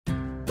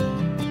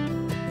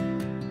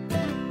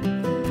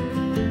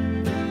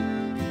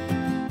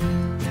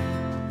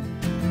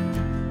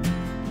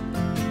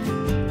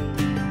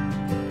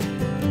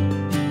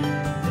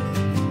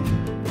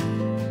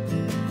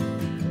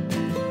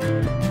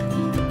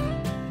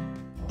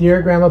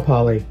Dear Grandma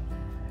Polly,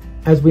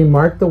 as we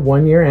mark the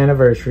 1-year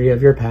anniversary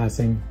of your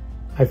passing,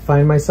 I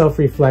find myself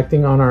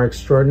reflecting on our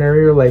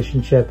extraordinary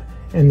relationship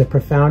and the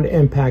profound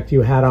impact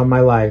you had on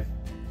my life.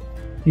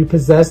 You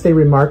possessed a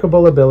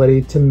remarkable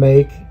ability to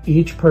make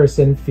each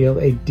person feel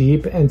a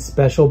deep and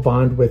special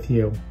bond with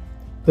you.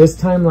 This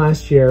time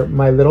last year,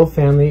 my little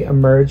family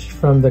emerged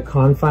from the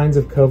confines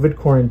of COVID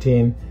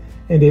quarantine,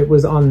 and it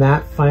was on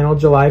that final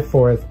July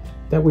 4th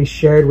that we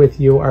shared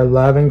with you our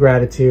love and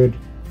gratitude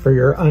for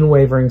your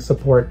unwavering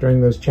support during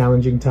those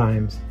challenging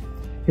times.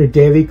 Your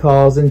daily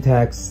calls and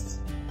texts,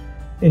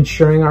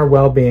 ensuring our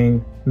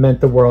well-being, meant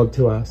the world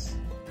to us.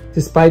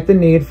 Despite the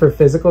need for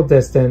physical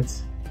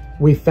distance,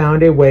 we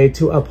found a way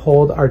to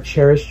uphold our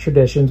cherished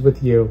traditions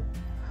with you.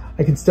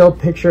 I can still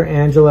picture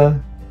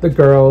Angela, the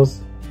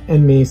girls,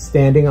 and me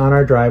standing on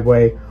our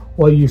driveway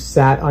while you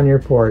sat on your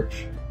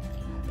porch.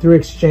 Through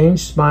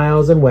exchanged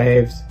smiles and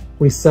waves,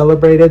 we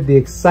celebrated the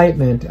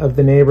excitement of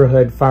the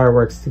neighborhood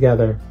fireworks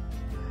together.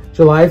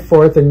 July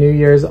 4th and New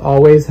Year's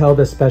always held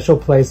a special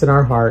place in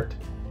our heart,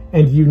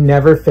 and you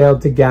never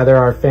failed to gather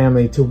our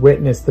family to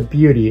witness the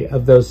beauty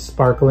of those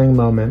sparkling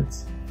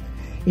moments.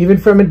 Even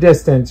from a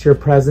distance, your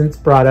presence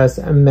brought us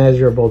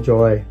immeasurable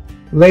joy.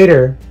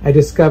 Later, I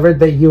discovered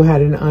that you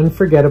had an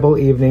unforgettable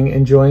evening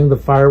enjoying the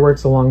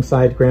fireworks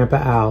alongside Grandpa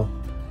Al,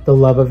 the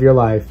love of your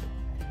life.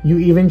 You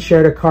even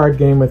shared a card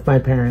game with my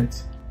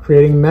parents,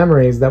 creating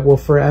memories that will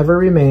forever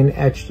remain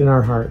etched in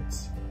our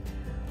hearts.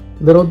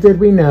 Little did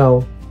we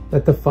know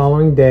that the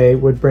following day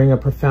would bring a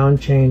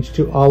profound change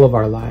to all of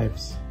our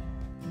lives.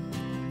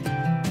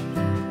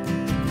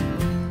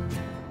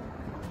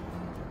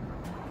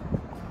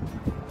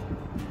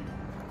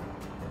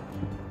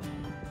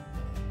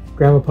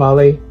 Grandma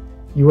Polly,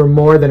 you were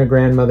more than a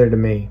grandmother to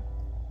me.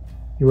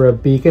 You were a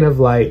beacon of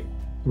light,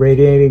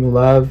 radiating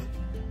love,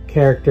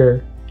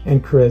 character,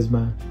 and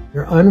charisma.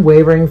 Your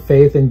unwavering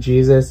faith in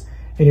Jesus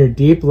and your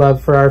deep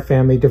love for our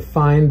family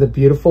defined the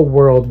beautiful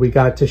world we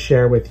got to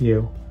share with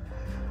you.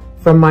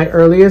 From my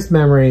earliest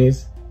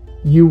memories,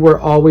 you were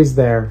always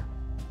there,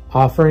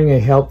 offering a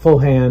helpful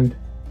hand,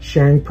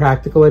 sharing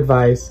practical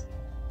advice,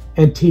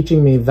 and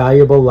teaching me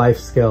valuable life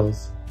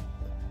skills.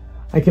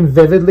 I can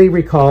vividly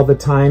recall the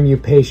time you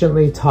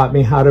patiently taught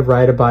me how to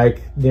ride a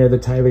bike near the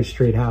Tyler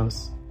Street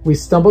house. We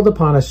stumbled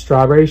upon a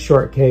strawberry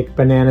shortcake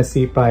banana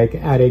seat bike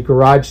at a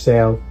garage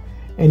sale,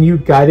 and you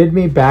guided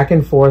me back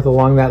and forth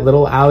along that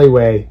little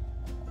alleyway,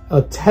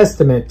 a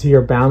testament to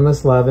your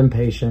boundless love and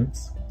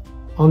patience.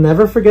 I'll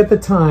never forget the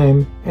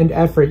time and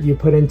effort you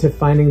put into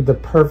finding the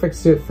perfect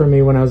suit for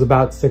me when I was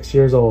about 6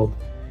 years old.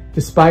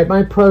 Despite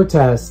my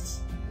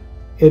protests,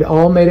 it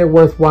all made it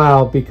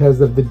worthwhile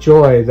because of the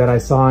joy that I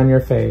saw on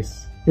your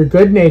face. Your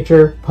good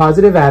nature,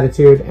 positive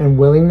attitude, and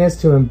willingness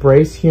to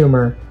embrace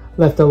humor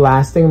left a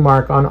lasting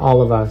mark on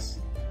all of us.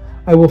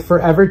 I will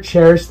forever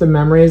cherish the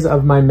memories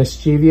of my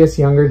mischievous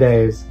younger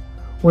days,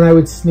 when I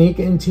would sneak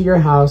into your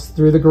house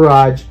through the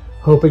garage,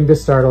 hoping to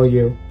startle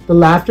you. The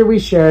laughter we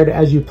shared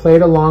as you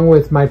played along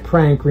with my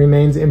prank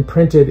remains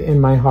imprinted in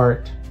my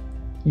heart.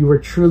 You were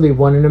truly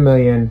one in a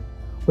million,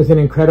 with an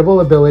incredible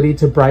ability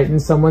to brighten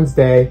someone's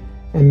day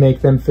and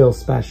make them feel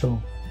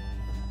special.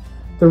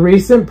 The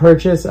recent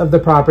purchase of the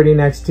property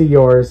next to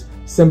yours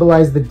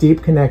symbolized the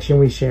deep connection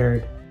we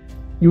shared.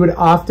 You would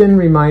often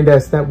remind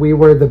us that we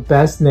were the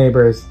best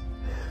neighbors,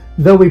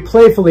 though we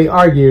playfully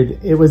argued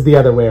it was the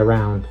other way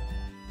around.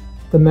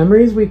 The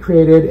memories we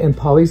created in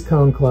Polly's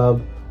Cone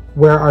Club,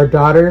 where our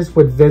daughters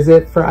would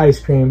visit for ice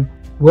cream,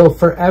 will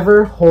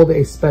forever hold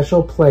a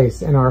special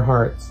place in our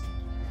hearts.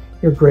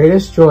 Your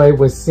greatest joy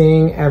was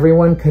seeing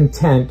everyone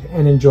content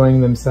and enjoying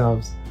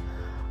themselves.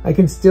 I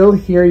can still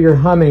hear your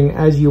humming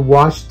as you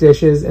washed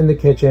dishes in the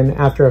kitchen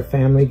after a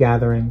family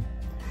gathering,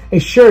 a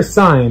sure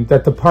sign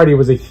that the party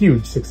was a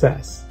huge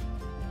success.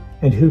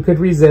 And who could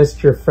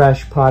resist your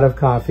fresh pot of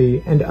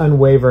coffee and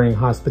unwavering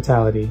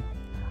hospitality?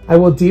 I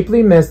will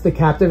deeply miss the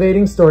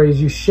captivating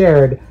stories you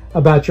shared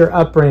about your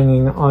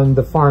upbringing on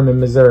the farm in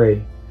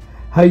Missouri,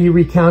 how you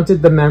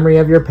recounted the memory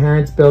of your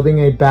parents building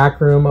a back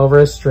room over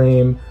a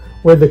stream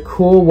where the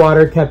cool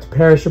water kept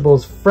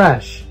perishables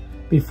fresh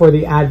before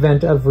the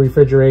advent of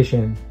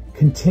refrigeration,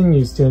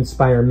 continues to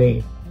inspire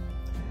me.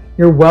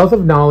 Your wealth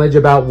of knowledge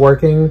about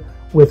working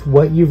with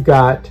what you've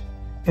got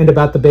and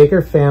about the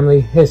Baker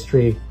family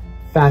history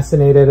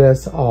fascinated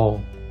us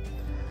all.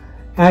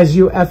 As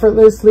you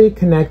effortlessly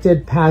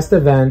connected past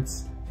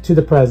events to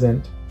the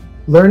present,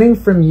 learning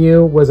from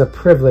you was a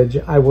privilege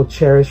I will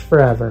cherish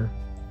forever.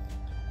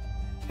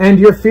 And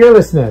your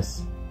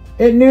fearlessness,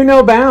 it knew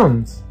no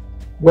bounds.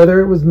 Whether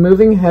it was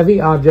moving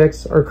heavy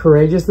objects or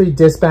courageously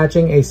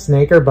dispatching a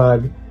snake or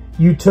bug,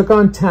 you took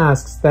on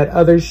tasks that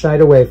others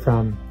shied away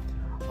from,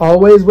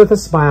 always with a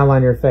smile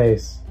on your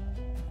face.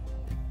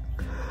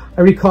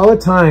 I recall a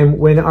time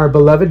when our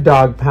beloved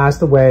dog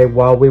passed away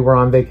while we were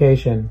on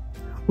vacation.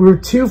 We were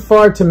too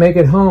far to make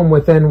it home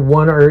within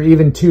 1 or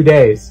even 2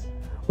 days.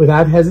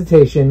 Without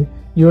hesitation,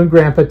 you and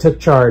Grandpa took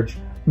charge,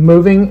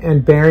 moving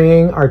and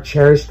burying our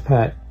cherished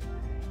pet.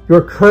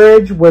 Your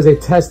courage was a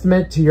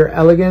testament to your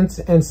elegance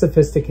and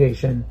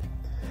sophistication.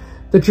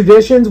 The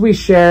traditions we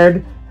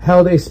shared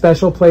held a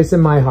special place in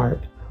my heart.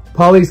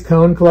 Polly's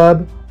Cone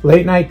Club,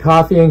 late night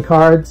coffee and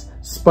cards,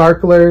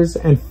 sparklers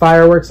and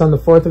fireworks on the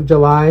 4th of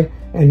July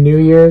and New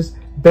Year's,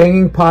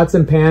 banging pots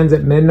and pans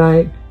at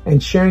midnight,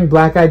 and sharing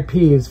black-eyed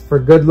peas for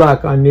good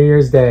luck on New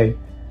Year's Day.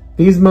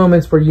 These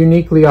moments were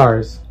uniquely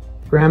ours.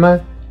 Grandma,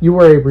 you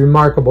were a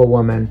remarkable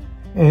woman,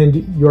 and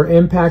your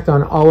impact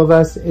on all of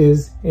us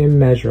is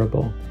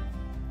immeasurable.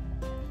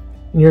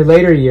 In your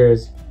later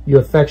years, you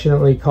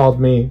affectionately called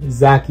me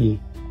Zachy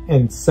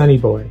and Sonny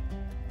Boy.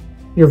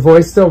 Your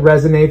voice still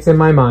resonates in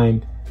my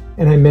mind,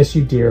 and I miss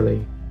you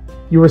dearly.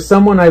 You were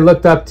someone I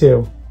looked up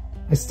to.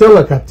 I still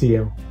look up to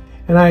you,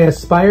 and I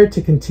aspire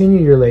to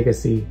continue your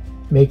legacy,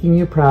 making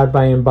you proud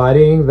by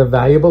embodying the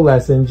valuable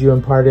lessons you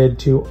imparted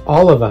to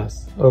all of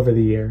us over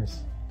the years.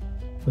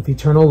 With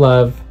eternal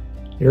love,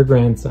 your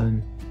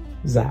grandson,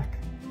 Zach.